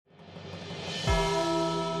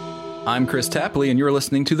I'm Chris Tapley, and you're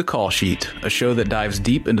listening to The Call Sheet, a show that dives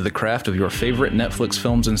deep into the craft of your favorite Netflix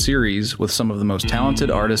films and series with some of the most talented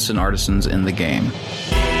artists and artisans in the game.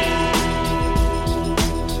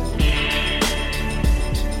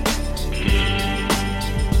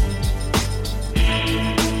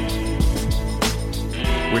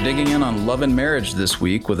 We're digging in on love and marriage this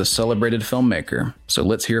week with a celebrated filmmaker, so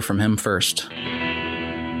let's hear from him first.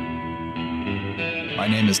 My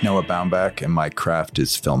name is Noah Baumbach, and my craft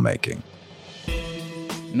is filmmaking.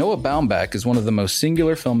 Noah Baumbach is one of the most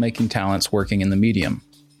singular filmmaking talents working in the medium.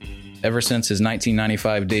 Ever since his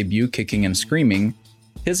 1995 debut, Kicking and Screaming,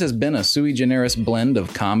 his has been a sui generis blend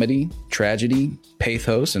of comedy, tragedy,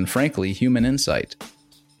 pathos, and frankly, human insight.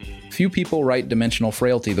 Few people write dimensional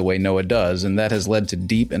frailty the way Noah does, and that has led to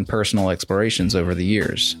deep and personal explorations over the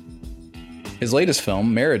years. His latest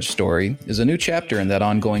film, Meyerowitz Stories, is a new chapter in that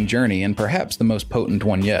ongoing journey and perhaps the most potent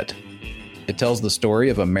one yet. It tells the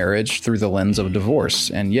story of a marriage through the lens of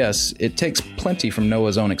divorce, and yes, it takes plenty from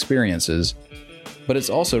Noah's own experiences, but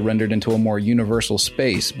it's also rendered into a more universal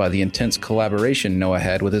space by the intense collaboration Noah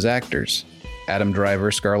had with his actors, Adam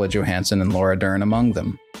Driver, Scarlett Johansson, and Laura Dern among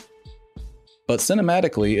them. But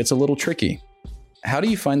cinematically, it's a little tricky. How do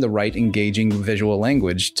you find the right engaging visual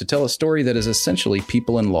language to tell a story that is essentially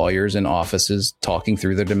people and lawyers in offices talking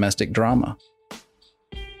through their domestic drama?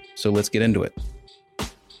 So let's get into it.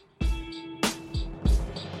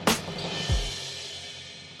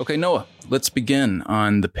 Okay, Noah, let's begin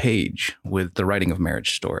on the page with the writing of Meyerowitz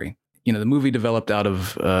Stories. You know, the movie developed out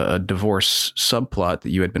of a divorce subplot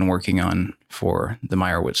that you had been working on for the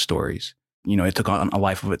Meyerowitz Stories. You know, it took on a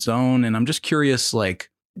life of its own, and I'm just curious,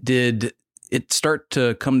 like, did it start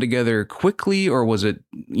to come together quickly, or was it,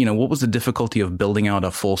 you know, what was the difficulty of building out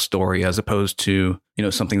a full story as opposed to, you know,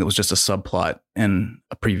 something that was just a subplot in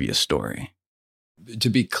a previous story? To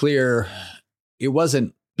be clear, it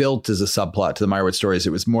wasn't built as a subplot to the Meyerowitz Stories.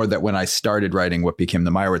 It was more that when I started writing what became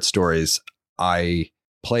the Meyerowitz Stories, I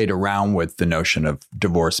played around with the notion of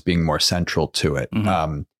divorce being more central to it.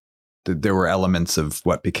 Mm-hmm. There were elements of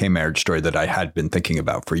what became Meyerowitz Story that I had been thinking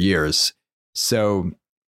about for years. So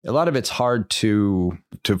a lot of it's hard to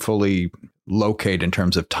fully locate in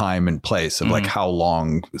terms of time and place of like how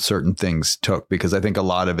long certain things took, because I think a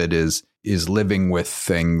lot of it is living with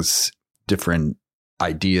things, different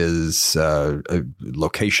ideas,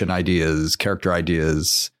 location ideas, character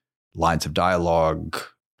ideas, lines of dialogue,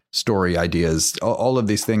 story ideas, all of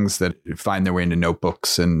these things that find their way into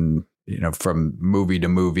notebooks and, you know, from movie to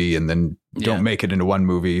movie, and then don't make it into one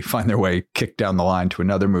movie, find their way kicked down the line to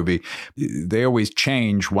another movie. They always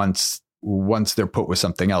change once they're put with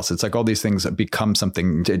something else. It's like all these things become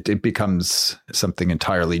something, it becomes something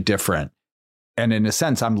entirely different. And in a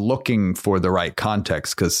sense, I'm looking for the right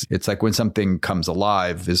context, because it's like when something comes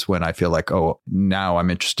alive is when I feel like, oh, now I'm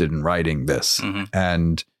interested in writing this. Mm-hmm.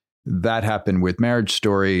 And that happened with Meyerowitz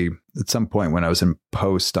Story at some point when I was in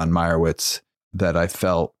post on Meyerowitz, that I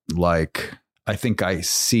felt like, I think I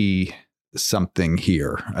see something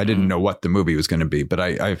here. I didn't know what the movie was going to be, but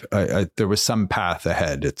I there was some path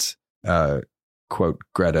ahead. It's quote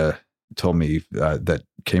Greta told me that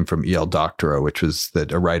came from E.L. Doctorow, which was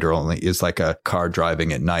that a writer only is like a car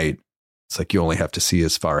driving at night. It's like you only have to see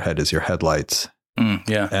as far ahead as your headlights.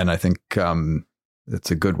 Yeah, and I think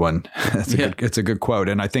it's a good one. It's a good quote,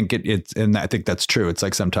 and I think and I think that's true. It's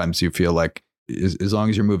like sometimes you feel like, as long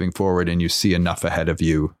as you're moving forward and you see enough ahead of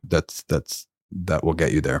you, that will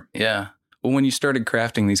get you there. Yeah. Well, when you started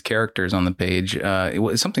crafting these characters on the page, it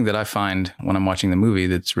was something that I find when I'm watching the movie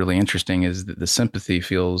that's really interesting is that the sympathy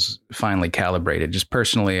feels finely calibrated. Just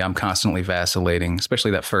personally, I'm constantly vacillating,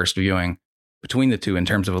 especially that first viewing, between the two in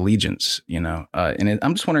terms of allegiance, you know.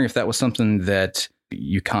 I'm just wondering if that was something that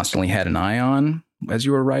you constantly had an eye on as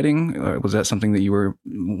you were writing? Or was that something that you were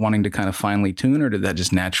wanting to kind of finely tune, or did that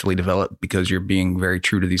just naturally develop because you're being very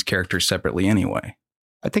true to these characters separately anyway?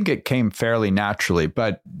 I think it came fairly naturally,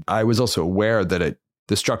 but I was also aware that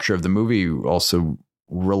the structure of the movie also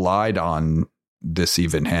relied on this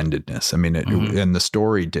even-handedness. I mean, and the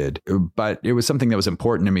story did, but it was something that was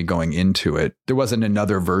important to me going into it. There wasn't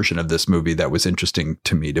another version of this movie that was interesting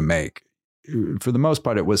to me to make. For the most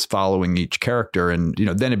part, it was following each character. And, you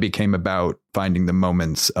know, then it became about finding the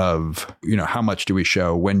moments of, you know, how much do we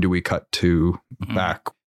show? When do we cut to back?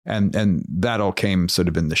 And that all came sort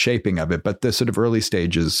of in the shaping of it. But the sort of early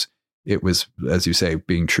stages, it was, as you say,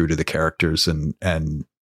 being true to the characters and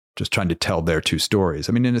just trying to tell their two stories.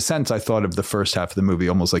 I mean, in a sense, I thought of the first half of the movie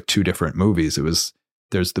almost like two different movies.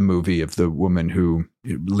 There's the movie of the woman who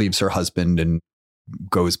leaves her husband and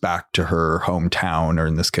goes back to her hometown, or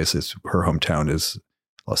in this case, her hometown is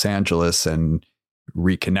Los Angeles, and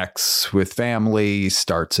reconnects with family,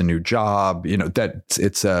 starts a new job. That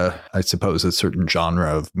it's I suppose, a certain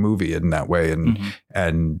genre of movie in that way.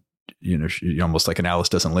 And almost like an Alice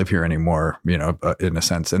Doesn't Live Here anymore, in a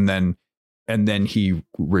sense. And then he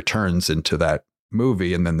returns into that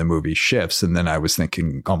movie, and then the movie shifts. And then I was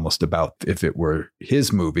thinking almost about, if it were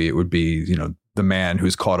his movie, it would be, the man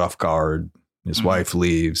who's caught off guard. His wife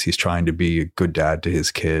leaves. He's trying to be a good dad to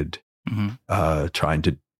his kid, trying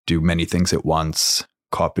to do many things at once,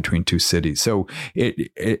 caught between two cities. So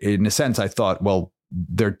in a sense, I thought, well,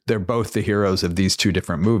 they're both the heroes of these two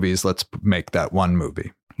different movies. Let's make that one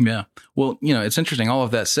movie. Yeah. Well, it's interesting. All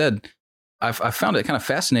of that said, I found it kind of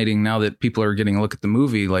fascinating now that people are getting a look at the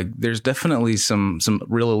movie. Like, there's definitely some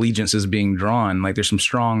real allegiances being drawn. Like, there's some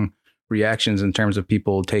strong reactions in terms of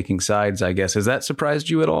people taking sides, I guess. Has that surprised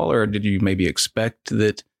you at all? Or did you maybe expect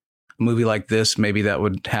that a movie like this, maybe that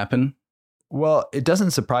would happen? Well, it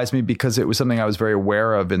doesn't surprise me, because it was something I was very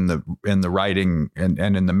aware of in the writing and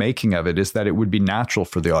in the making of it, is that it would be natural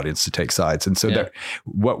for the audience to take sides. And so that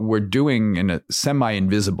what we're doing in a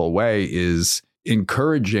semi-invisible way is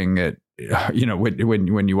encouraging it,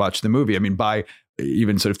 when you watch the movie. I mean, by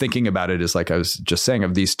even sort of thinking about it, is like I was just saying,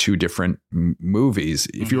 of these two different movies.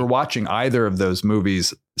 If you were watching either of those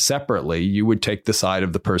movies separately, you would take the side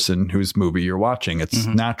of the person whose movie you're watching. It's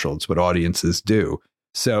natural. It's what audiences do.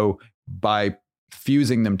 So by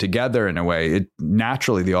fusing them together in a way,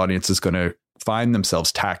 naturally the audience is going to find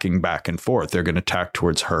themselves tacking back and forth. They're going to tack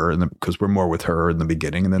towards her, because we're more with her in the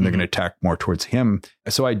beginning, and then they're going to tack more towards him.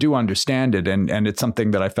 So I do understand it, and it's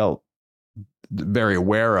something that I felt very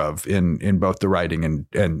aware of in both the writing and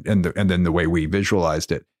then the way we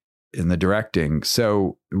visualized it in the directing.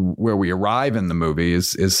 So where we arrive in the movie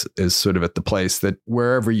is sort of at the place that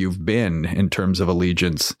wherever you've been in terms of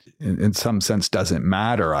allegiance, in some sense, doesn't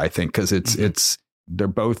matter, I think, because it's they're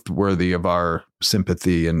both worthy of our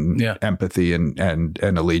sympathy and empathy and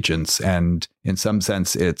allegiance. And in some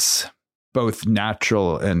sense, it's both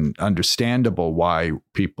natural and understandable why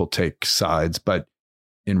people take sides. But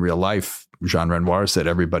in real life, Jean Renoir said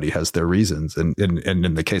everybody has their reasons. And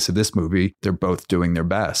in the case of this movie, they're both doing their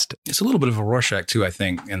best. It's a little bit of a Rorschach, too, I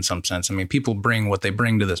think, in some sense. I mean, people bring what they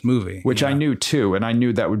bring to this movie. Which I knew, too. And I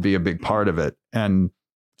knew that would be a big part of it. And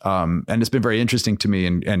it's been very interesting to me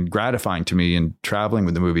and gratifying to me in traveling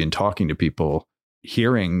with the movie and talking to people,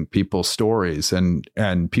 hearing people's stories, and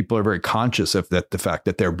people are very conscious of that, the fact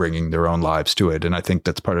that they're bringing their own lives to it. And I think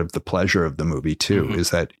that's part of the pleasure of the movie too,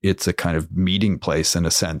 is that it's a kind of meeting place in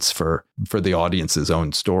a sense for the audience's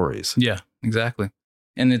own stories. Yeah, exactly.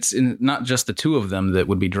 And it's not just the two of them that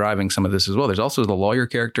would be driving some of this as well. There's also the lawyer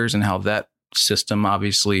characters, and how that system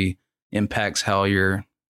obviously impacts how you're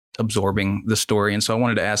absorbing the story. And so I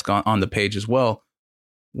wanted to ask on the page as well,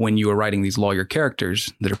 when you were writing these lawyer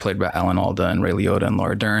characters that are played by Alan Alda and Ray Liotta and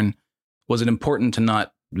Laura Dern, was it important to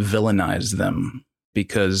not villainize them?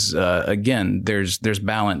 Because again, there's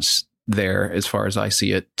balance there, as far as I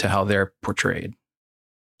see it, to how they're portrayed.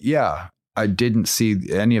 Yeah, I didn't see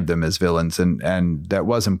any of them as villains, and that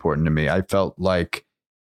was important to me. I felt like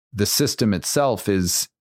the system itself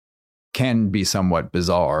can be somewhat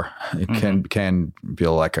bizarre. It can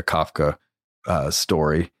feel like a Kafka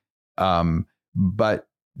story, but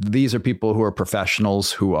these are people who are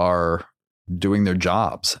professionals who are doing their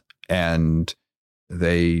jobs, and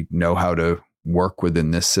they know how to work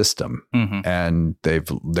within this system, and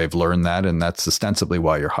they've learned that, and that's ostensibly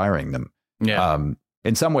why you're hiring them. Yeah.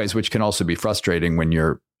 In some ways, which can also be frustrating when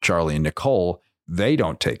you're Charlie and Nicole, they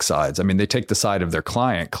don't take sides. I mean, they take the side of their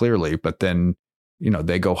client clearly, but then,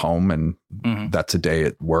 they go home and that's a day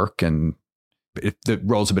at work. And if the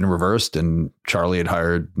roles have been reversed and Charlie had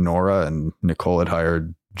hired Nora and Nicole had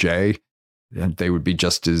hired Jay, they would be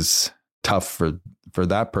just as tough for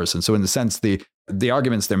that person. So in the sense, the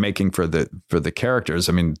arguments they're making for the characters,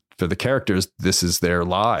 I mean, for the characters, this is their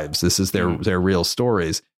lives. This is their real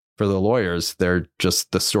stories. For the lawyers, they're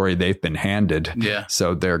just the story they've been handed. Yeah.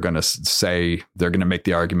 So they're going to make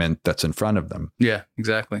the argument that's in front of them. Yeah,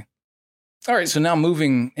 exactly. All right. So now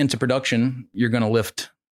moving into production, you're going to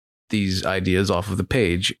lift these ideas off of the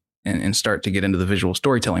page and start to get into the visual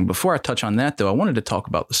storytelling. Before I touch on that, though, I wanted to talk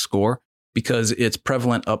about the score, because it's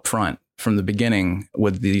prevalent up front from the beginning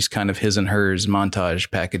with these kind of his and hers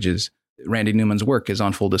montage packages. Randy Newman's work is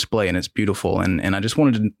on full display, and it's beautiful. And I just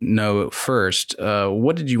wanted to know first, what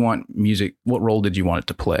role did you want it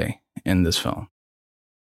to play in this film?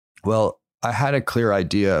 Well, I had a clear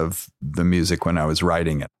idea of the music when I was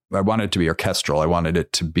writing it. I wanted it to be orchestral. I wanted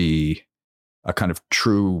it to be a kind of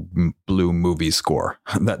true blue movie score.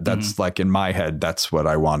 That's like in my head, that's what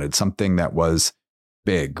I wanted. Something that was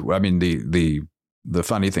big. I mean, the the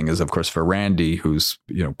funny thing is, of course, for Randy, who's,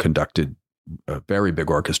 conducted very big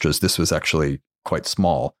orchestras, this was actually quite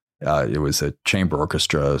small. It was a chamber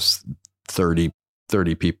orchestra, 30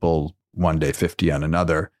 people one day, 50 on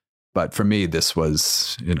another. But for me, this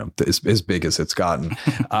was, as big as it's gotten.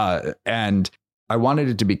 And I wanted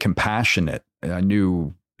it to be compassionate. I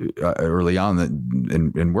knew early on that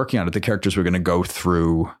in working on it, the characters were going to go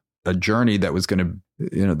through a journey that was going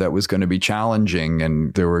to be challenging,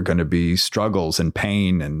 and there were going to be struggles and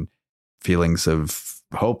pain and feelings of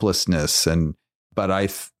hopelessness. But I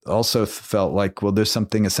also felt like, well, there's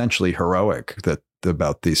something essentially heroic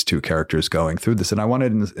about these two characters going through this. And I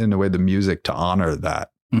wanted in a way the music to honor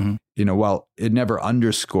that. Mm-hmm. While it never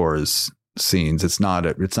underscores scenes, it's not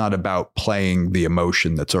about playing the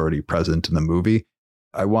emotion that's already present in the movie.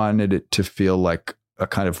 I wanted it to feel like a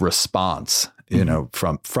kind of response,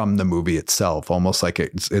 from the movie itself, almost like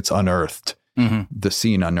it's unearthed. Mm-hmm. The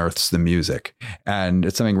scene unearths the music. And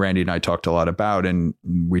it's something Randy and I talked a lot about. And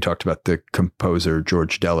we talked about the composer,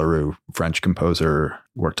 Georges Delerue, French composer,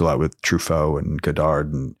 worked a lot with Truffaut and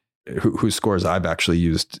Godard, and whose scores I've actually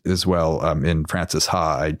used as well. In Francis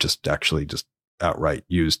Ha, I just outright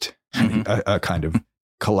used a kind of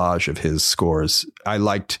collage of his scores. I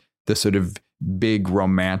liked the sort of big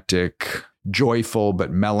romantic, joyful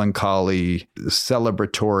but melancholy,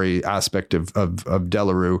 celebratory aspect of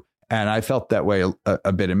Delerue. And I felt that way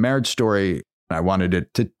a bit in Marriage Story. I wanted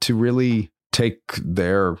it to really take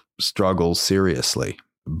their struggles seriously,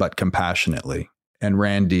 but compassionately. And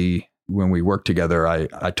Randy, when we work together,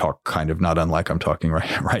 I talk kind of not unlike I'm talking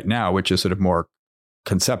right now, which is sort of more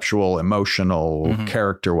conceptual, emotional,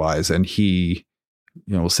 character-wise. And he,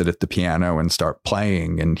 will sit at the piano and start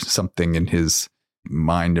playing, and something in his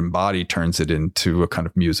mind and body turns it into a kind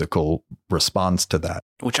of musical response to that.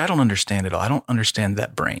 Which I don't understand at all. I don't understand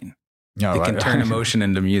that brain. No, it can turn emotion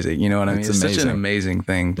into music. You know what I mean? It's such an amazing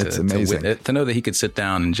thing to know that he could sit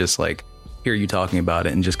down and just like hear you talking about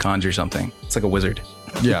it and just conjure something. It's like a wizard.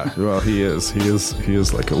 Yeah, well, he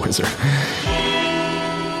is like a wizard.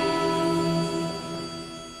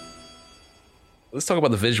 Let's talk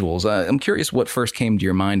about the visuals. I'm curious what first came to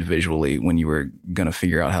your mind visually when you were going to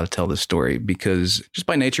figure out how to tell this story, because just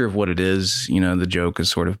by nature of what it is, the joke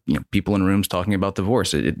is sort of, people in rooms talking about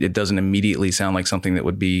divorce. It doesn't immediately sound like something that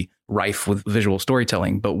would be rife with visual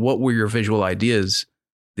storytelling. But what were your visual ideas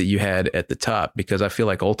that you had at the top? Because I feel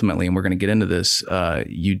like ultimately, and we're going to get into this,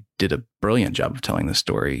 you did a brilliant job of telling the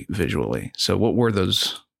story visually. So what were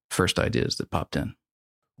those first ideas that popped in?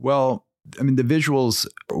 Well, I mean, the visuals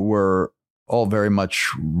were all very much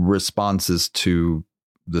responses to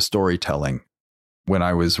the storytelling. When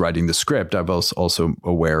I was writing the script, I was also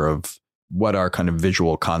aware of what are kind of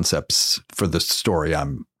visual concepts for the story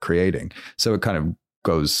I'm creating. So it kind of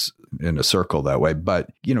goes in a circle that way. But,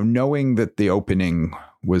 knowing that the opening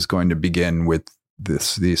was going to begin with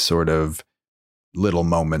these sort of little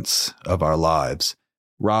moments of our lives,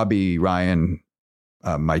 Robbie, Ryan,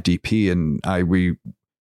 my DP, and I,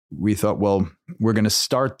 we thought, well, we're going to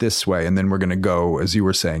start this way, and then we're going to go, as you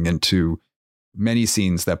were saying, into many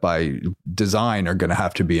scenes that by design are going to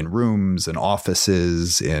have to be in rooms and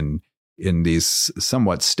offices, in these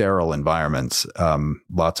somewhat sterile environments,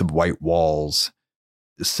 lots of white walls.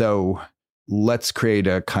 So let's create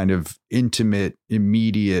a kind of intimate,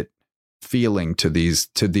 immediate feeling to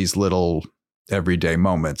these little everyday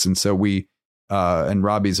moments. And so and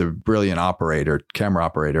Robbie's a brilliant camera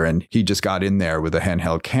operator, and he just got in there with a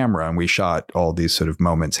handheld camera, and we shot all these sort of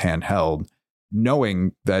moments handheld,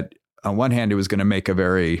 knowing that on one hand, it was going to make a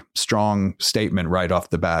very strong statement right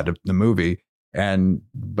off the bat of the movie.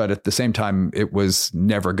 But at the same time, it was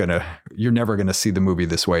you're never going to see the movie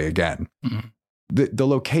this way again. Mm-hmm. The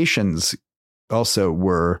locations also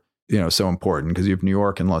were, so important, because you have New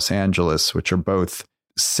York and Los Angeles, which are both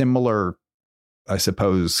similar, I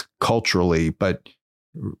suppose, culturally, but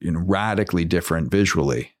radically different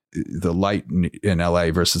visually. The light in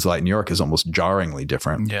LA versus light in New York is almost jarringly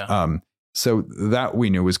different. Yeah. So that we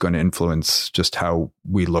knew was going to influence just how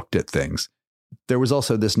we looked at things. There was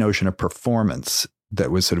also this notion of performance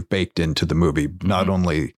that was sort of baked into the movie. Mm-hmm. Not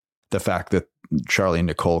only the fact that Charlie and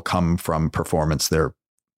Nicole come from performance, they're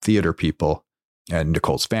theater people, and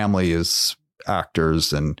Nicole's family is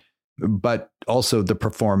actors, but also the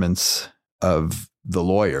performance of the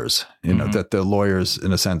lawyers, that the lawyers,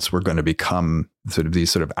 in a sense, were going to become sort of these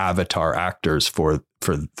sort of avatar actors for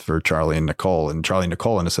Charlie and Nicole. And Charlie and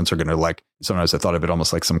Nicole, in a sense, are going to, like, sometimes I thought of it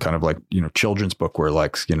almost like some kind of like, children's book where,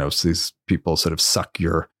 like, these people sort of suck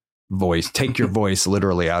your voice, take your voice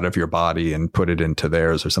literally out of your body and put it into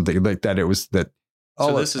theirs or something like that. It was that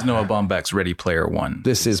So this is Noah Baumbach's Ready Player One.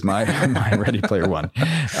 This is my Ready Player One.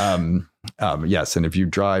 Yes, and if you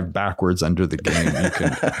drive backwards under the game,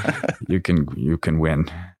 you can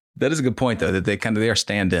win. That is a good point, though, that they are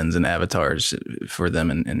stand-ins and avatars for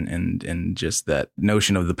them, and just that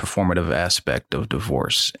notion of the performative aspect of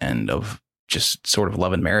divorce and of just sort of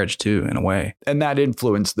love and marriage too, in a way. And that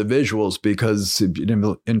influenced the visuals because it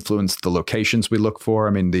influenced the locations we look for.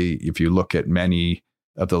 I mean, if you look at many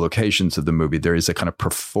of the locations of the movie, there is a kind of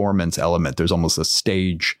performance element. There's almost a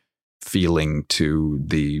stage feeling to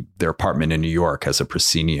their apartment in New York has a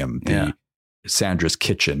proscenium. Sandra's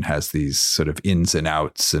kitchen has these sort of ins and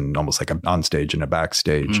outs and almost like an onstage and a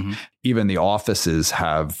backstage. Mm-hmm. Even the offices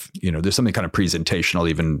have, there's something kind of presentational,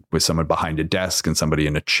 even with someone behind a desk and somebody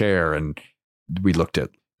in a chair. And we looked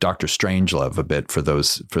at Dr. Strangelove a bit for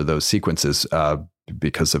those sequences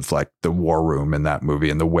because of like the war room in that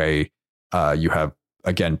movie and the way you have,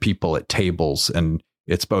 again, people at tables, and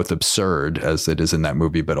it's both absurd as it is in that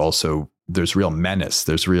movie, but also there's real menace.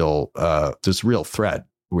 There's real threat.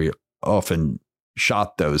 We often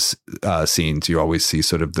shot those scenes. You always see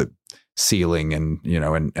sort of the ceiling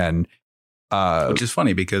and which is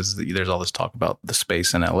funny because there's all this talk about the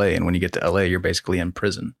space in LA. And when you get to LA, you're basically in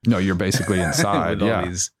prison. No, you're basically inside.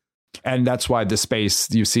 Yeah. And that's why the space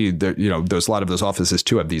you see there, there's a lot of those offices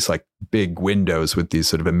too have these like big windows with these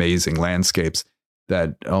sort of amazing landscapes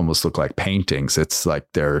that almost look like paintings. It's like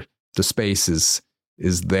the space is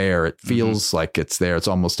there. It feels like it's there. It's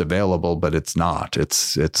almost available, but it's not.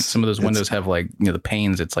 It's some of those windows have like, the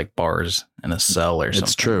panes. It's like bars in a cell or something.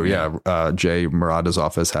 It's true. Yeah. Jay Murata's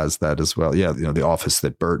office has that as well. Yeah. The office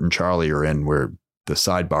that Bert and Charlie are in, where the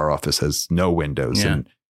sidebar office has no windows. Yeah. And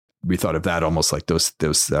we thought of that almost like those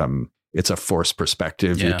it's a forced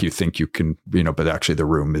perspective. Yeah. You think you can, but actually the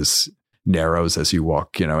room narrows as you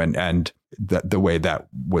walk, and the way that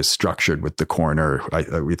was structured with the corner,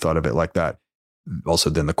 we thought of it like that. Also,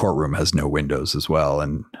 then the courtroom has no windows as well.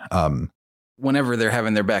 And whenever they're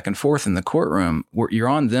having their back and forth in the courtroom, you're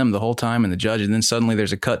on them the whole time and the judge. And then suddenly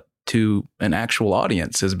there's a cut to an actual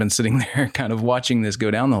audience has been sitting there kind of watching this go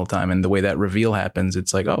down the whole time. And the way that reveal happens,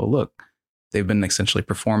 it's like, oh, look, they've been essentially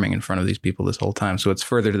performing in front of these people this whole time. So it's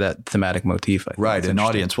further to that thematic motif. I think. Right. An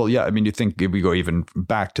audience. Well, yeah. I mean, you think if we go even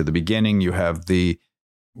back to the beginning, you have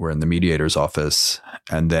we're in the mediator's office,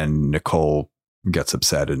 and then Nicole gets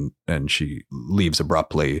upset and she leaves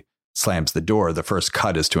abruptly, slams the door. The first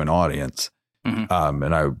cut is to an audience. Mm-hmm.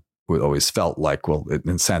 And I always felt like, well, in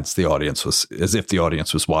a sense, the audience was as if the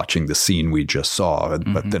audience was watching the scene we just saw.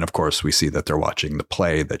 Mm-hmm. But then, of course, we see that they're watching the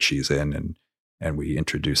play that she's in, and we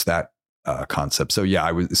introduce that concept. So, yeah,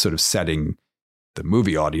 I was sort of setting the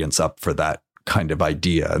movie audience up for that kind of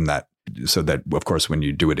idea, and so that, of course, when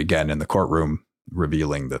you do it again in the courtroom,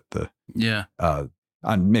 revealing that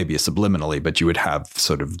maybe subliminally, but you would have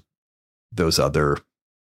sort of those other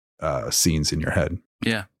scenes in your head.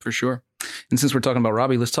 Yeah, for sure. And since we're talking about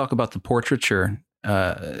Robbie, let's talk about the portraiture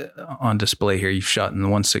on display here. You've shot in the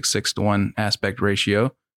 1:6:6 aspect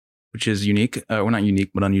ratio, which is unique. Well, not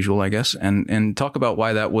unique, but unusual, I guess. And talk about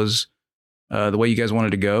why that was the way you guys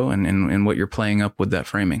wanted to go and what you're playing up with that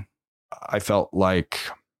framing. I felt like,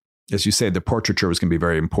 as you say, the portraiture was going to be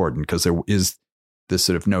very important because there is this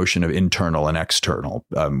sort of notion of internal and external.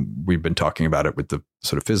 We've been talking about it with the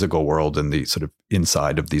sort of physical world and the sort of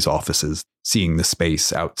inside of these offices, seeing the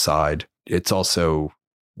space outside. It's also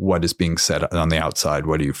what is being said on the outside.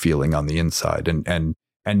 What are you feeling on the inside? And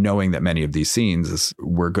knowing that many of these scenes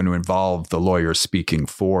were going to involve the lawyer speaking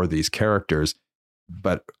for these characters.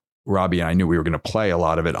 But Robbie and I knew we were going to play a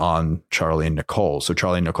lot of it on Charlie and Nicole. So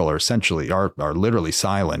Charlie and Nicole are essentially are literally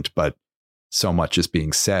silent, but so much is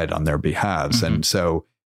being said on their behalves. Mm-hmm. And so,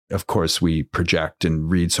 of course, we project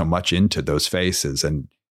and read so much into those faces, and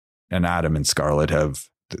Adam and Scarlett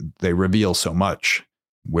they reveal so much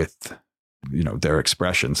with, their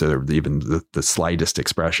expressions. Even the slightest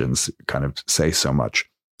expressions kind of say so much.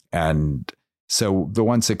 And so the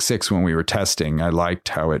 1:6:6, when we were testing, I liked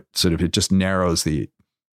how it just narrows the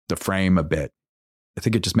frame a bit. I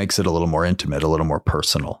think it just makes it a little more intimate, a little more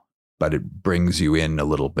personal, but it brings you in a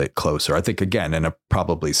little bit closer. I think, again, in a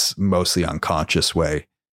probably mostly unconscious way,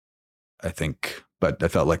 but I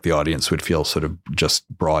felt like the audience would feel sort of just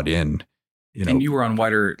brought in. And you were on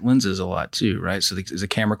wider lenses a lot too, right? So is the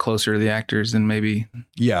camera closer to the actors than maybe?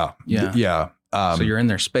 Yeah. So you're in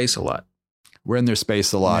their space a lot. We're in their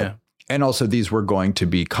space a lot. Yeah. And also these were going to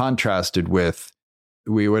be contrasted with,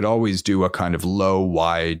 we would always do a kind of low,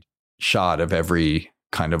 wide shot of every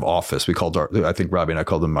kind of office. I think Robbie and I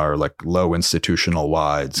called them our like low institutional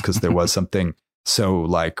wides, because there was something so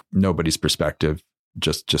like nobody's perspective,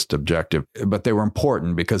 just objective. But they were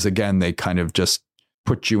important because, again, they kind of just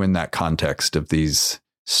put you in that context of these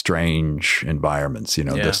strange environments,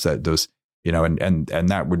 those, and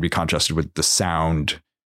that would be contrasted with the sound.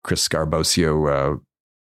 Chris Scarbosio,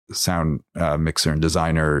 sound mixer and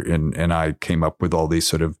designer, and I came up with all these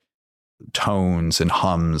sort of tones and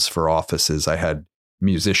hums for offices. I had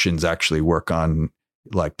musicians actually work on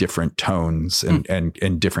like different tones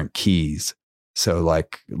and different keys. So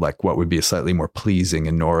like what would be slightly more pleasing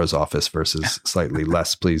in Nora's office versus slightly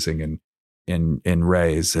less pleasing in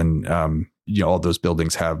Ray's. And all those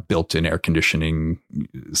buildings have built-in air conditioning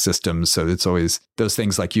systems. So it's always those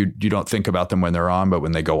things like you don't think about them when they're on, but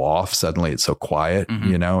when they go off, suddenly it's so quiet,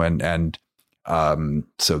 and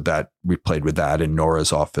so that we played with that in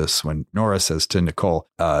Nora's office when Nora says to Nicole,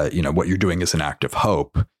 what you're doing is an act of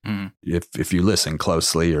hope. If you listen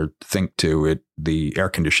closely or think to it, the air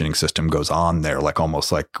conditioning system goes on there, like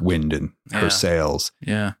almost like wind in her sails.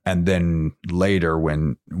 Yeah. And then later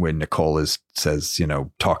when Nicole says,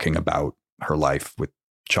 talking about her life with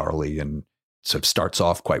Charlie, and sort of starts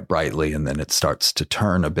off quite brightly, and then it starts to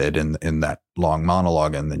turn a bit in that long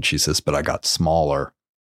monologue. And then she says, but I got smaller.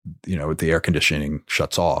 The air conditioning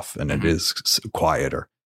shuts off and it is quieter.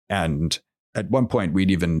 And at one point we'd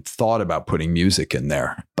even thought about putting music in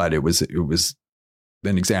there, but it was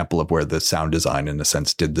an example of where the sound design in a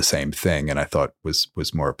sense did the same thing. And I thought was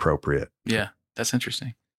more appropriate. Yeah. That's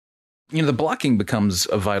interesting. The blocking becomes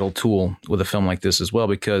a vital tool with a film like this as well,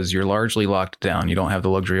 because you're largely locked down. You don't have the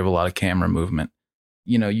luxury of a lot of camera movement.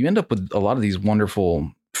 You end up with a lot of these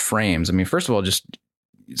wonderful frames. I mean, first of all, just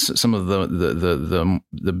some of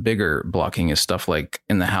the bigger blocking is stuff like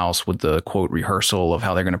in the house with the quote rehearsal of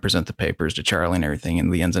how they're going to present the papers to Charlie and everything,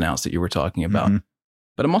 and the ins and outs that you were talking about.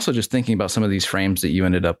 But I'm also just thinking about some of these frames that you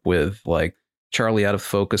ended up with, like Charlie out of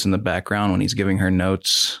focus in the background when he's giving her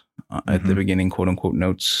notes at the beginning, quote unquote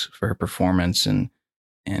notes for her performance, and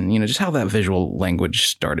just how that visual language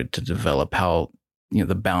started to develop, how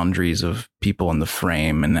the boundaries of people in the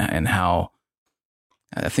frame, and how.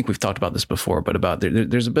 I think we've talked about this before, but about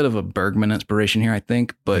there's a bit of a Bergman inspiration here, I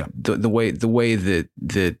think. But the way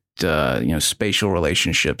that spatial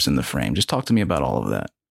relationships in the frame. Just talk to me about all of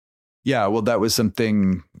that. Yeah, well, that was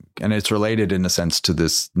something, and it's related in a sense to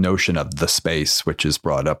this notion of the space, which is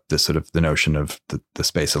brought up. This sort of the notion of the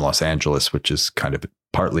space in Los Angeles, which is kind of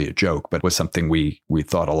partly a joke, but was something we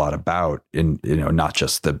thought a lot about in not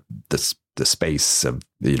just the space of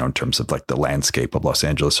in terms of like the landscape of Los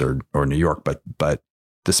Angeles or New York, but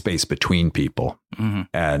the space between people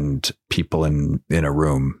and people in a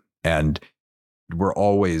room. And we're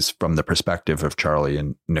always from the perspective of Charlie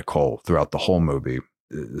and Nicole throughout the whole movie,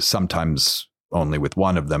 sometimes only with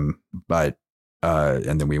one of them, but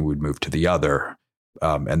and then we would move to the other.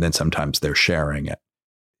 And then sometimes they're sharing it.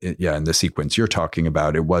 In the sequence you're talking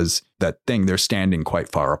about, it was that thing, they're standing quite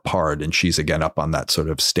far apart, and she's again up on that sort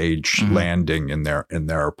of stage landing in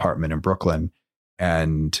their apartment in Brooklyn.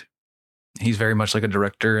 And he's very much like a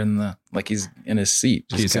director like he's in his seat.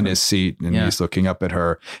 He's in his seat and he's looking up at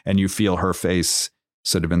her, and you feel her face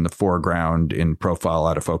sort of in the foreground in profile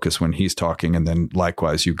out of focus when he's talking. And then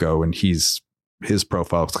likewise you go and his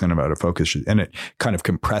profile is kind of out of focus, and it kind of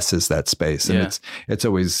compresses that space. And it's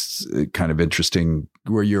always kind of interesting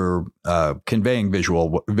where you're conveying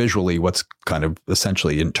visually what's kind of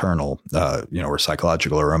essentially internal, or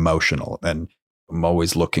psychological or emotional. And I'm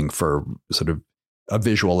always looking for sort of a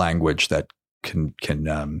visual language that can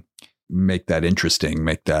make that interesting,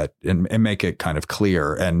 make that and make it kind of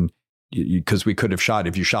clear. And because we could have shot,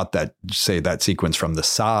 if you shot that sequence from the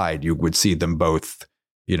side, you would see them both,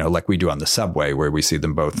 like we do on the subway, where we see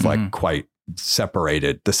them both like quite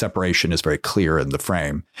separated. The separation is very clear in the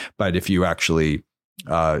frame. But if you actually,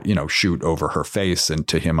 shoot over her face and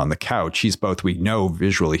to him on the couch, we know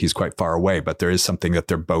visually he's quite far away, but there is something that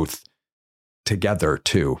they're both together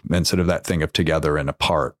too, and sort of that thing of together and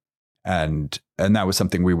apart. And that was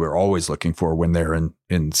something we were always looking for when they're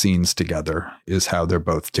in scenes together, is how they're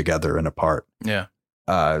both together and apart. Yeah.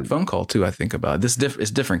 Phone call too, I think about this.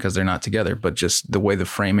 It's different because they're not together, but just the way the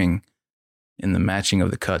framing and the matching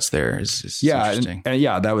of the cuts there is interesting. And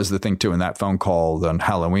that was the thing too. In that phone call on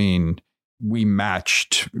Halloween, we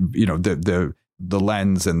matched, the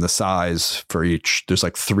lens and the size for each. There's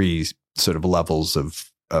like 3 sort of levels of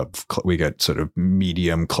we get sort of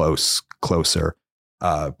medium, closer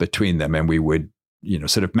between them, and we would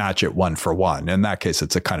sort of match it one for one. In that case,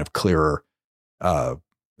 it's a kind of clearer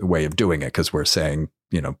way of doing it, because we're saying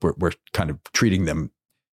we're kind of treating them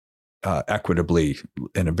equitably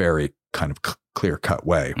in a very kind of clear cut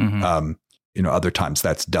way. Other times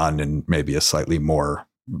that's done in maybe a slightly more,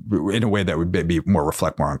 in a way that would maybe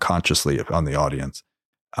reflect more unconsciously on the audience.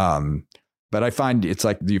 But I find it's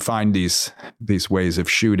like you find these ways of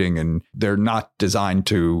shooting, and they're not designed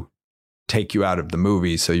to take you out of the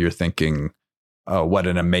movie. So you're thinking, oh, what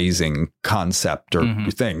an amazing concept or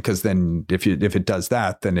thing. Because then if it does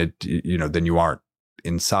that, then then you aren't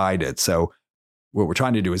inside it. So what we're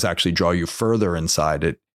trying to do is actually draw you further inside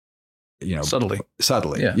it, subtly.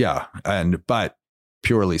 Yeah. But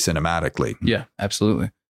purely cinematically. Yeah,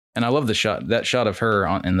 absolutely. And I love that shot of her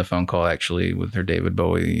in the phone call, actually, with her David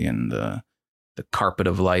Bowie and the carpet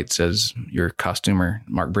of lights, as your costumer,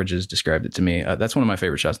 Mark Bridges, described it to me. That's one of my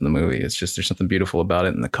favorite shots in the movie. It's just, there's something beautiful about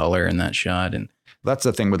it and the color in that shot. And that's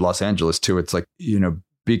the thing with Los Angeles too. It's like,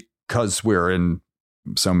 because we're in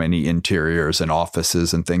so many interiors and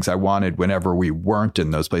offices and things, I wanted, whenever we weren't in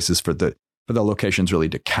those places, for the locations really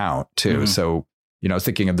to count too. So,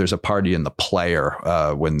 thinking of, there's a party in The Player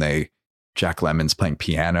when Jack Lemmon's playing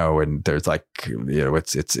piano, and there's like,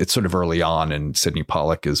 it's sort of early on, and Sidney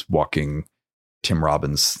Pollack is walking Tim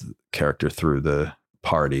Robbins' character through the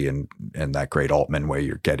party, and that great Altman way,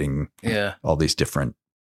 you're getting all these different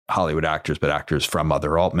Hollywood actors, but actors from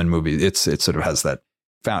other Altman movies. It sort of has that.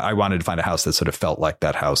 I wanted to find a house that sort of felt like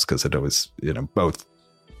that house, because it was, both.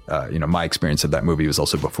 My experience of that movie was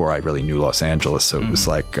also before I really knew Los Angeles, so it was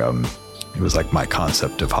like my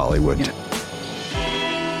concept of Hollywood. Yeah.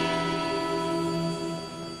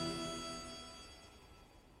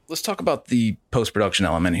 Let's talk about the post-production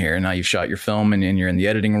element here. Now you've shot your film and you're in the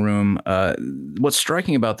editing room. What's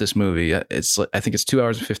striking about this movie, I think it's 2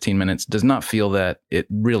 hours and 15 minutes, does not feel that it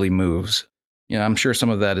really moves. I'm sure some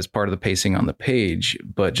of that is part of the pacing on the page,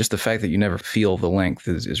 but just the fact that you never feel the length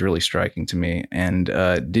is really striking to me. And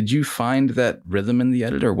did you find that rhythm in the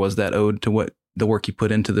edit, or was that owed to what the work you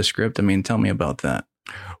put into the script? I mean, tell me about that.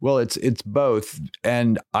 Well, it's both.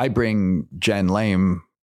 And I bring Jen Lame,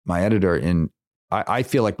 my editor, in. I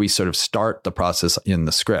feel like we sort of start the process in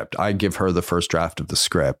the script. I give her the first draft of the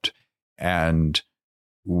script, and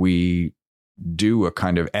we do a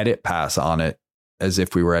kind of edit pass on it as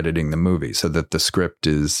if we were editing the movie, so that the script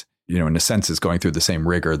is, in a sense, is going through the same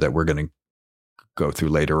rigor that we're going to go through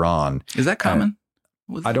later on. Is that common?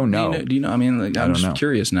 I don't know. Do you know? I mean, I'm just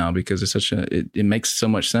curious now, because it's it makes so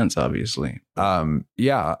much sense, obviously.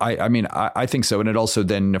 Yeah, I think so. And it also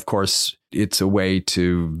then, of course, it's a way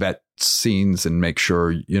to vet scenes and make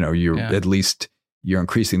sure, at least you're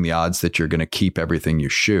increasing the odds that you're going to keep everything you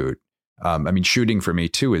shoot. Shooting for me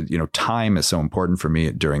too, time is so important for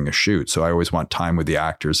me during a shoot. So I always want time with the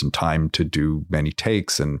actors and time to do many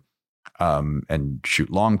takes and shoot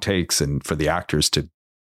long takes, and for the actors to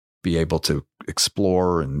be able to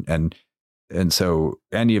explore and so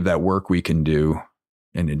any of that work we can do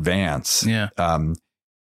in advance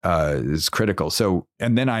is critical. So,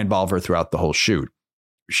 and then I involve her throughout the whole shoot.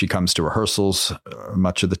 She comes to rehearsals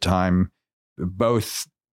much of the time, both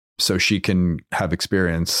so she can have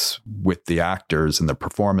experience with the actors and the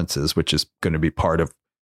performances, which is going to be part of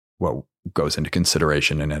what goes into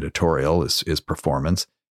consideration in editorial is performance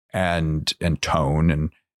and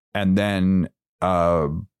tone and then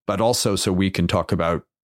but also so we can talk about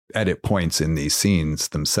edit points in these scenes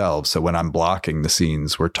themselves. So when I'm blocking the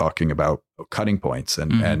scenes, we're talking about cutting points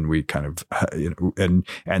and we kind of,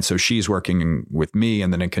 and so she's working with me,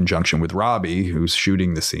 and then in conjunction with Robbie, who's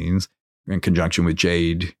shooting the scenes, in conjunction with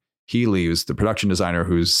Jade Healy, who's the production designer,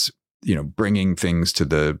 who's, bringing things to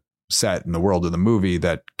the set and the world of the movie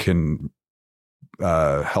that can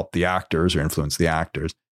help the actors or influence the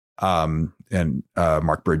actors. And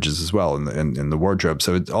Mark Bridges as well in the wardrobe.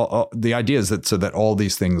 So it's all the idea is that so that all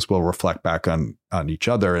these things will reflect back on each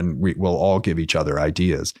other, and we will all give each other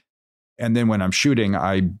ideas. And then when I'm shooting,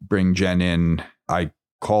 I bring Jen in. I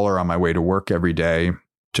call her on my way to work every day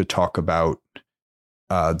to talk about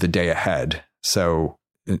the day ahead. So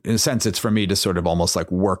in a sense, it's for me to sort of almost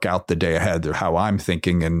like work out the day ahead, or how I'm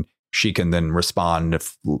thinking, and she can then respond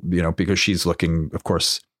if, because she's looking, of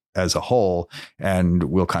course, as a whole, and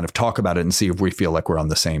we'll kind of talk about it and see if we feel like we're on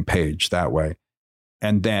the same page that way.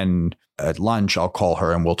 And then at lunch, I'll call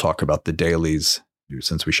her and we'll talk about the dailies.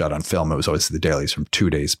 Since we shot on film, it was always the dailies from 2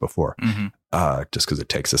 days before, just because it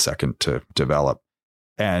takes a second to develop.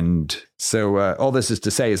 And so all this is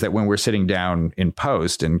to say is that when we're sitting down in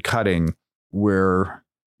post and cutting, we're,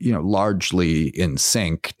 largely in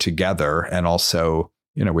sync together. And also,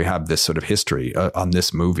 we have this sort of history on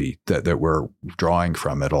this movie that we're drawing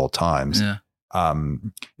from at all times. Yeah.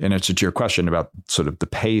 And it's to your question about sort of the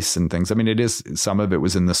pace and things. It is, some of it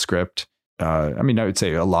was in the script. I would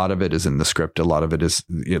say a lot of it is in the script. A lot of it is,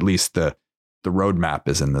 at least the roadmap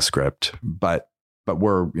is in the script, but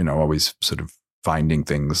we're, always sort of finding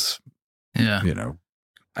things,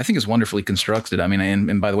 I think it's wonderfully constructed. I mean,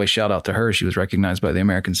 and by the way, shout out to her. She was recognized by the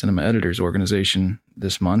American Cinema Editors Organization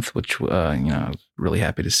this month, which, I was really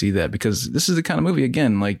happy to see that, because this is the kind of movie,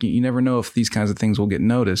 again, like you never know if these kinds of things will get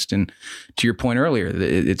noticed. And to your point earlier,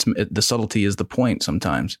 the subtlety is the point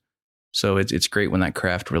sometimes. So it's great when that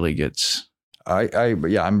craft really gets.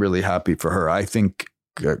 I'm really happy for her. I think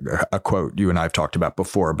a quote you and I have talked about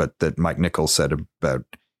before, but that Mike Nichols said about,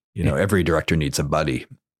 every director needs a buddy.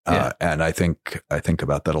 And I think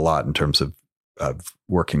about that a lot in terms of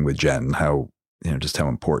working with Jen, how, just how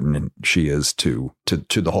important she is to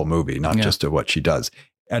the whole movie, not just to what she does.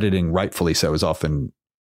 Editing, rightfully so, is often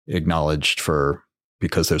acknowledged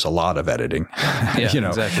because there's a lot of editing,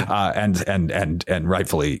 exactly. And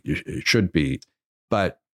rightfully it should be,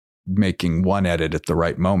 but making one edit at the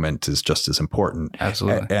right moment is just as important.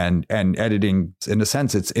 Absolutely. And editing, in a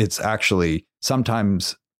sense, it's actually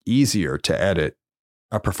sometimes easier to edit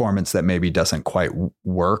a performance that maybe doesn't quite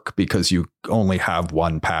work because you only have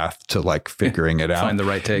one path to like figuring it out. Find the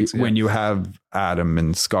right takes. When you have Adam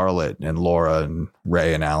and Scarlett and Laura and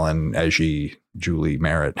Ray and Alan, Eji, Julie,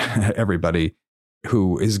 Merritt, everybody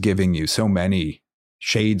who is giving you so many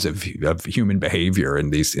shades of human behavior in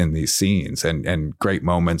these scenes and great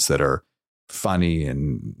moments that are funny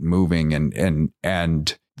and moving and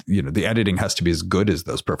the editing has to be as good as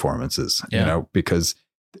those performances, because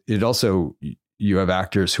it also, you have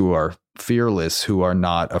actors who are fearless, who are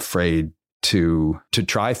not afraid to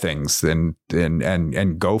try things and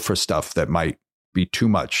go for stuff that might be too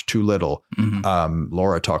much, too little. Mm-hmm.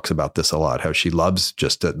 Laura talks about this a lot, how she loves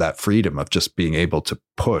just that freedom of just being able to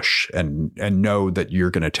push and know that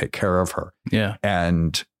you're going to take care of her. Yeah.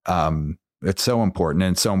 And it's so important.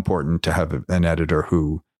 And it's so important to have an editor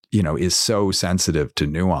who, is so sensitive to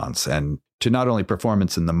nuance and to not only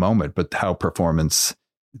performance in the moment, but how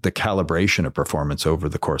the calibration of performance over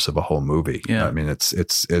the course of a whole movie. Yeah. I mean,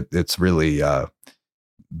 it's really,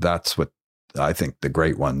 that's what I think the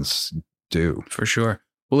great ones do. For sure.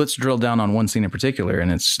 Well, let's drill down on one scene in particular,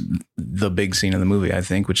 and it's the big scene of the movie, I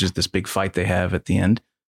think, which is this big fight they have at the end.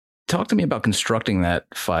 Talk to me about constructing that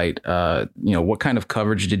fight. What kind of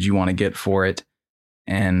coverage did you want to get for it,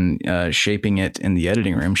 and shaping it in the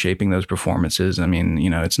editing room, shaping those performances? I mean,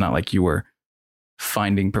 it's not like you were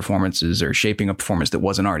finding performances or shaping a performance that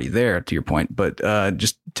wasn't already there, to your point, but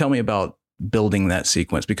just tell me about building that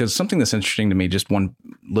sequence, because something that's interesting to me, just one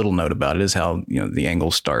little note about it, is how, the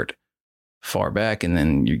angles start far back and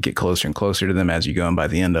then you get closer and closer to them as you go. And by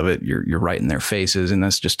the end of it, you're right in their faces. And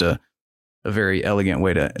that's just a very elegant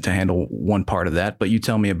way to handle one part of that. But you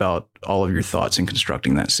tell me about all of your thoughts in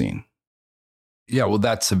constructing that scene. Yeah, well,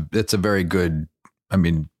 it's a very good,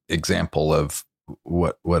 example of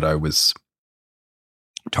what I was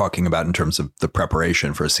talking about in terms of the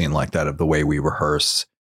preparation for a scene like that, of the way we rehearse.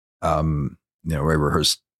 We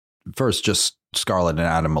rehearsed first just Scarlett and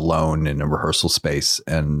Adam alone in a rehearsal space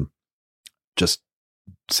and just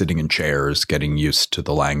sitting in chairs, getting used to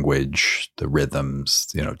the language, the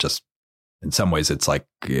rhythms, just in some ways it's like,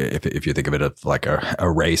 if you think of it as like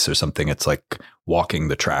a race or something, it's like walking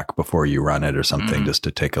the track before you run it or something, just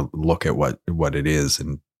to take a look at what it is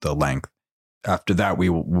and the length. After that, we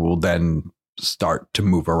will then start to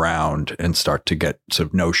move around and start to get sort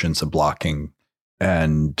of notions of blocking.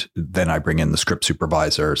 And then I bring in the script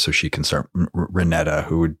supervisor so she can start, Renetta,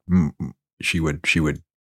 who would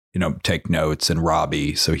take notes, and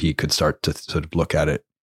Robbie, so he could start to sort of look at it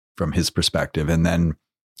from his perspective. And then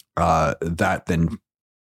that then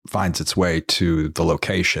finds its way to the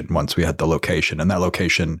location once we had the location. And that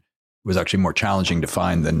location was actually more challenging to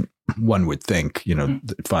find than one would think,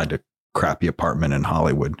 find a crappy apartment in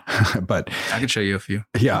Hollywood. But I could show you a few.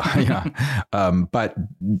 Yeah. But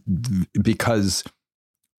because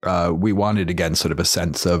we wanted, again, sort of a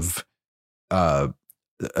sense of a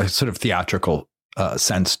sort of theatrical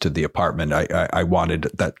sense to the apartment, I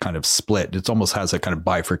wanted that kind of split. It almost has a kind of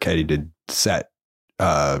bifurcated set,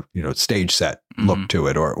 stage set look to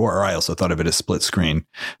it. Or I also thought of it as split screen,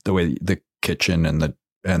 the way the kitchen and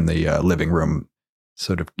the living room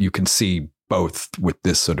sort of, you can see both with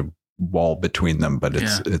this sort of wall between them, but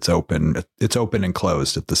it's open and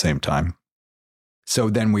closed at the same time. So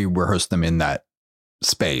then we rehearsed them in that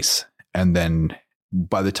space. And then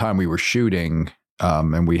by the time we were shooting,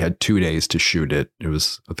 and we had 2 days to shoot it, it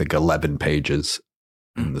was, I think, 11 pages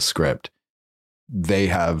in the script. They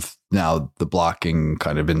have now the blocking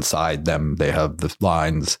kind of inside them. They have the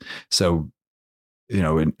lines. So,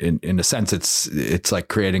 in a sense, it's like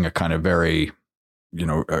creating a kind of very,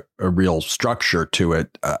 a real structure to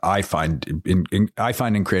it. I find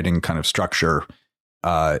in creating kind of structure,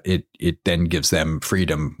 it then gives them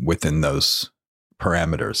freedom within those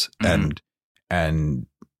parameters. And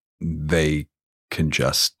they can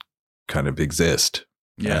just kind of exist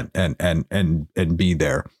and be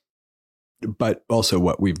there. But also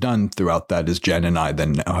what we've done throughout that is Jen and I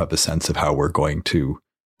then now have a sense of how we're going to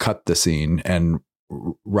cut the scene, and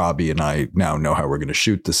Robbie and I now know how we're going to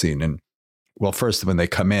shoot the scene. And well, first when they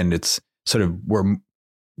come in, it's sort of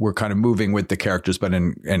we're kind of moving with the characters, but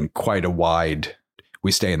in quite a wide,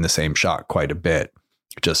 we stay in the same shot quite a bit,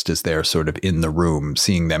 just as they're sort of in the room,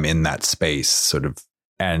 seeing them in that space sort of.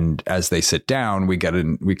 And as they sit down, we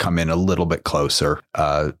come in a little bit closer,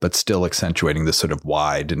 but still accentuating this sort of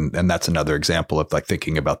wide. And that's another example of like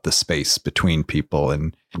thinking about the space between people.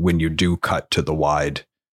 And when you do cut to the wide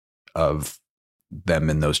of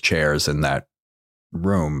them in those chairs in that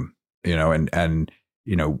room, and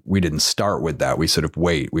we didn't start with that. We sort of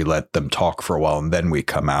wait. We let them talk for a while and then we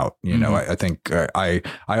come out. I think I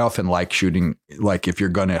often like shooting, like if you're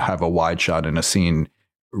going to have a wide shot in a scene,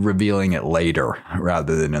 revealing it later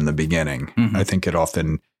rather than in the beginning. Mm-hmm. I think it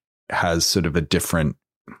often has sort of a different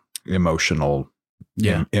emotional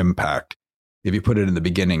impact. If you put it in the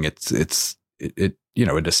beginning, it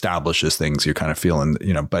establishes things you're kind of feeling,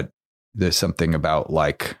 but there's something about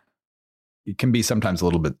like, it can be sometimes a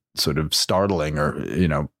little bit sort of startling, or,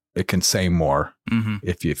 it can say more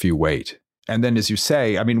if you wait. And then, as you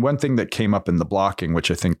say, I mean, one thing that came up in the blocking, which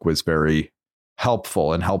I think was very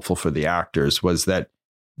helpful for the actors, was that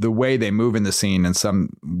the way they move in the scene in some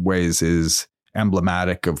ways is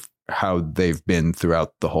emblematic of how they've been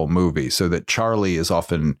throughout the whole movie. So that Charlie is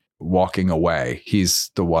often walking away. He's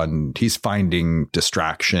finding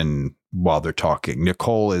distraction while they're talking.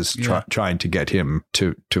 Nicole is trying to get him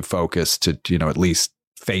to focus, to, at least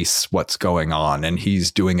face what's going on. And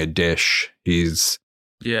he's doing a dish. He's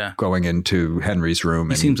going into Henry's room.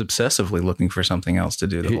 He seems obsessively looking for something else to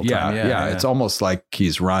do the whole time. Yeah. It's almost like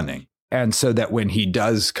he's running. And so that when he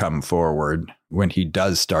does come forward, when he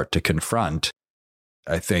does start to confront,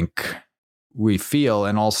 I think we feel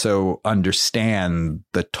and also understand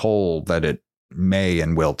the toll that it may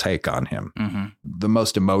and will take on him. Mm-hmm. The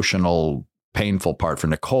most emotional, painful part for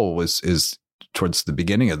Nicole is towards the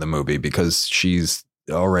beginning of the movie, because she's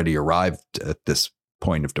already arrived at this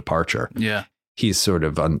point of departure. Yeah. He's sort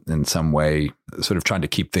of in some way sort of trying to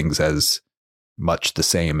keep things as much the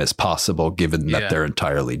same as possible, given that they're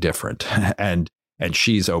entirely different. and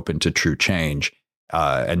she's open to true change,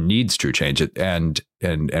 and needs true change, and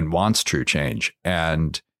wants true change.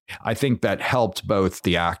 And I think that helped both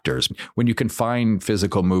the actors. When you can find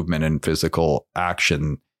physical movement and physical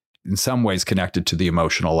action in some ways connected to the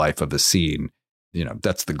emotional life of a scene,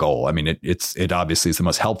 that's the goal. I mean, it obviously is the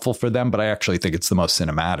most helpful for them, but I actually think it's the most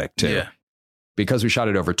cinematic too. Yeah. Because we shot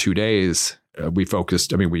it over 2 days, we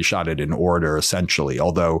shot it in order essentially,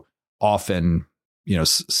 although often,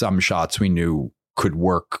 some shots we knew could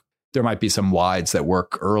work. There might be some wides that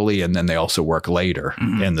work early and then they also work later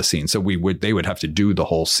in the scene. So they would have to do the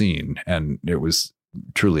whole scene, and it was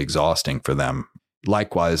truly exhausting for them.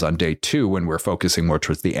 Likewise, on day 2, when we're focusing more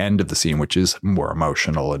towards the end of the scene, which is more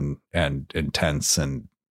emotional and intense and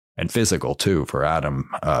physical too for Adam,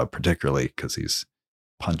 particularly because he's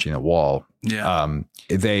punching a wall. Yeah.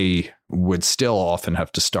 They would still often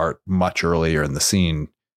have to start much earlier in the scene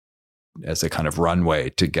as a kind of runway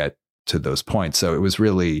to get to those points. So it was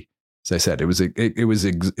really, as I said, it was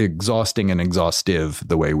exhausting and exhaustive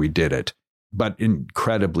the way we did it, but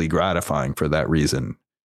incredibly gratifying for that reason.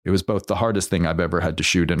 It was both the hardest thing I've ever had to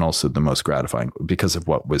shoot and also the most gratifying because of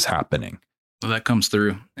what was happening. Well, that comes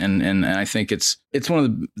through. And I think it's one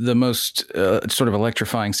of the most sort of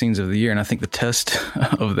electrifying scenes of the year. And I think the test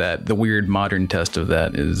of that, the weird modern test of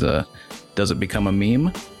that is, does it become a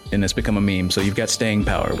meme? And it's become a meme. So you've got staying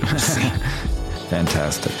power with this scene.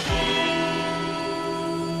 Fantastic.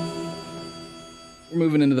 We're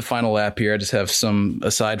moving into the final lap here. I just have some,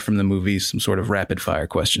 aside from the movie, some sort of rapid fire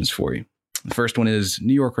questions for you. The first one is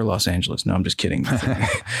New York or Los Angeles? No, I'm just kidding.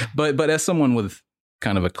 But as someone with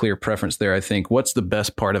kind of a clear preference there, I think, what's the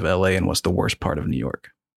best part of LA and what's the worst part of New York?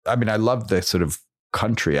 I mean, I love the sort of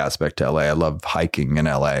country aspect to LA. I love hiking in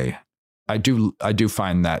LA. I do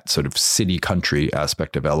find that sort of city country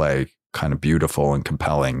aspect of LA kind of beautiful and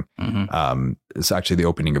compelling. Mm-hmm. It's actually the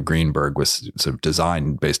opening of Greenberg was sort of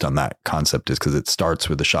designed based on that concept, is because it starts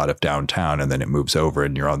with a shot of downtown and then it moves over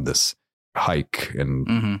and you're on this hike.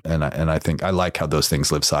 And I think I like how those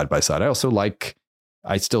things live side by side.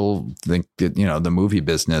 I still think that, the movie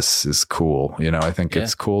business is cool. I think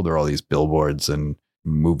it's cool. There are all these billboards and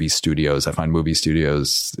movie studios. I find movie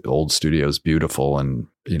studios, old studios, beautiful. And,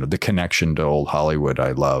 the connection to old Hollywood,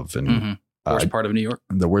 I love. And worst part of New York?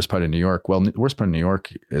 The worst part of New York. Well, the worst part of New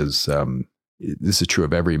York is this is true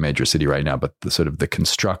of every major city right now, but the sort of the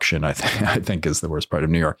construction, I think is the worst part of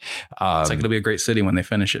New York. It's like it'll be a great city when they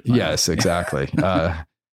finish it. Yes, exactly.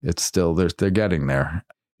 It's still, they're getting there.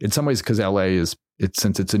 In some ways, because LA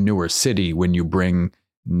since it's a newer city, when you bring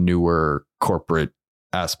newer corporate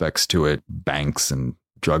aspects to it, banks and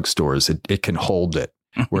drugstores, it can hold it.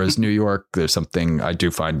 Whereas New York, there's something I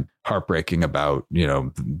do find heartbreaking about,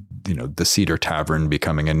 the Cedar Tavern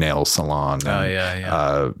becoming a nail salon.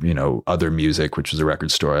 And, Other Music, which was a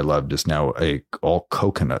record store I loved, is now a all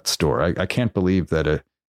coconut store. I can't believe that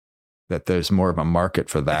there's more of a market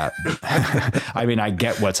for that. I mean, I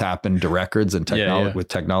get what's happened to records and with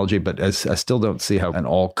technology, but I still don't see how an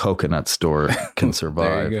all coconut store can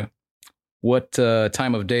survive. There you go. What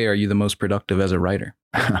time of day are you the most productive as a writer?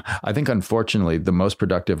 I think, unfortunately, the most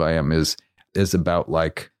productive I am is about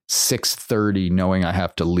like 6:30, knowing I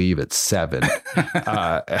have to leave at 7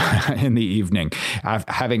 in the evening.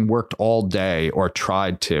 Having worked all day or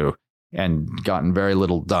tried to and gotten very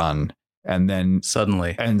little done. And then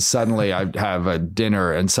suddenly I have a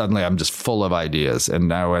dinner and suddenly I'm just full of ideas.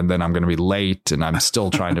 And then I'm going to be late and I'm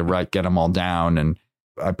still trying to get them all down. And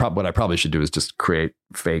what I probably should do is just create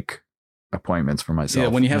fake appointments for myself. Yeah,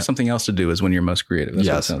 when you have something else to do is when you're most creative. That's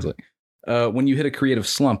what it sounds like. When you hit a creative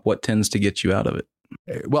slump, what tends to get you out of it?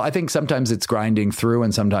 Well, I think sometimes it's grinding through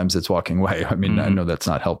and sometimes it's walking away. I mean, I know that's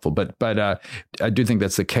not helpful, but I do think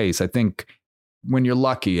that's the case. I think when you're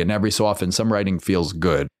lucky and every so often some writing feels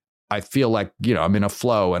good, I feel like, I'm in a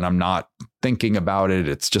flow and I'm not thinking about it.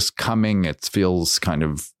 It's just coming. It feels kind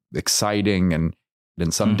of exciting. And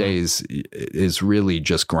some days it is really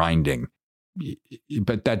just grinding.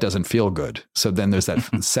 But that doesn't feel good. So then there's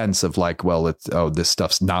that sense of like, well, this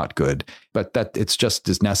stuff's not good, but that it's just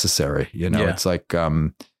as necessary. It's like, get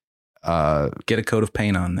a coat of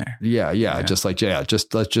paint on there. Yeah. Just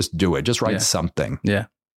let's just do it. Just write something. Yeah.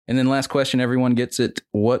 And then last question, everyone gets it.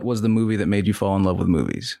 What was the movie that made you fall in love with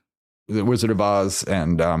movies? The Wizard of Oz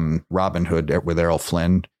and Robin Hood with Errol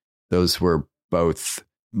Flynn. Those were both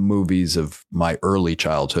movies of my early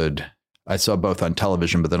childhood. I saw both on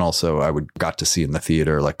television, but then also I got to see in the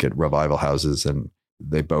theater, like at revival houses, and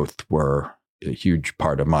they both were a huge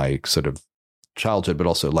part of my sort of childhood, but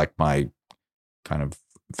also like my kind of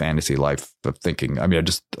fantasy life of thinking. I mean,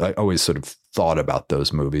 I always sort of thought about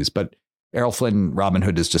those movies, but Errol Flynn, Robin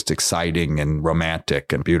Hood is just exciting and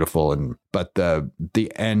romantic and beautiful. But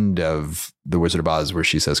the end of The Wizard of Oz, where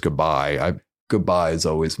she says goodbye, goodbyes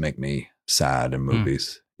always make me sad in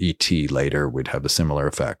movies. E.T. later would have a similar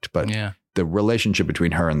effect. But the relationship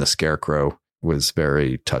between her and the Scarecrow was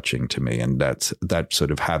very touching to me. And that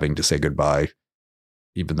sort of having to say goodbye,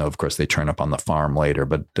 even though, of course, they turn up on the farm later,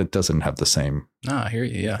 but that doesn't have the same I hear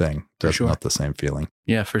you. Yeah, thing. That's not the same feeling.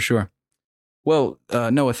 Yeah, for sure. Well,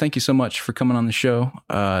 Noah, thank you so much for coming on the show.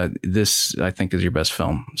 This, I think, is your best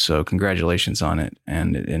film. So congratulations on it.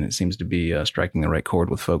 And it seems to be striking the right chord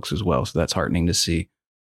with folks as well. So that's heartening to see.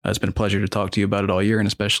 It's been a pleasure to talk to you about it all year and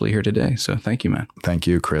especially here today. So thank you, man. Thank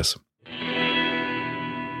you, Chris.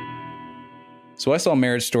 So I saw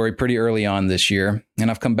Marriage Story pretty early on this year, and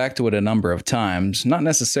I've come back to it a number of times, not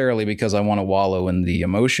necessarily because I want to wallow in the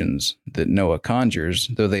emotions that Noah conjures,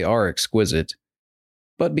 though they are exquisite,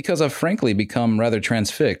 but because I've frankly become rather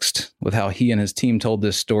transfixed with how he and his team told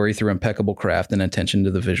this story through impeccable craft and attention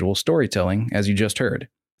to the visual storytelling, as you just heard.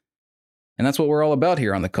 And that's what we're all about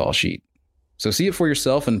here on the call sheet. So see it for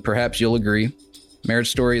yourself and perhaps you'll agree.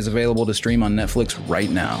 Marriage Story is available to stream on Netflix right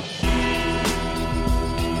now.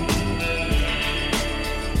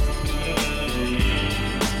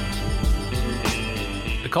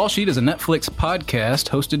 The Call Sheet is a Netflix podcast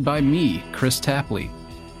hosted by me, Chris Tapley.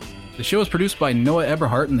 The show is produced by Noah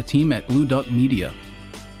Eberhardt and the team at Blue Duck Media.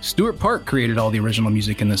 Stuart Park created all the original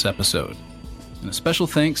music in this episode. And a special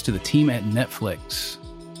thanks to the team at Netflix.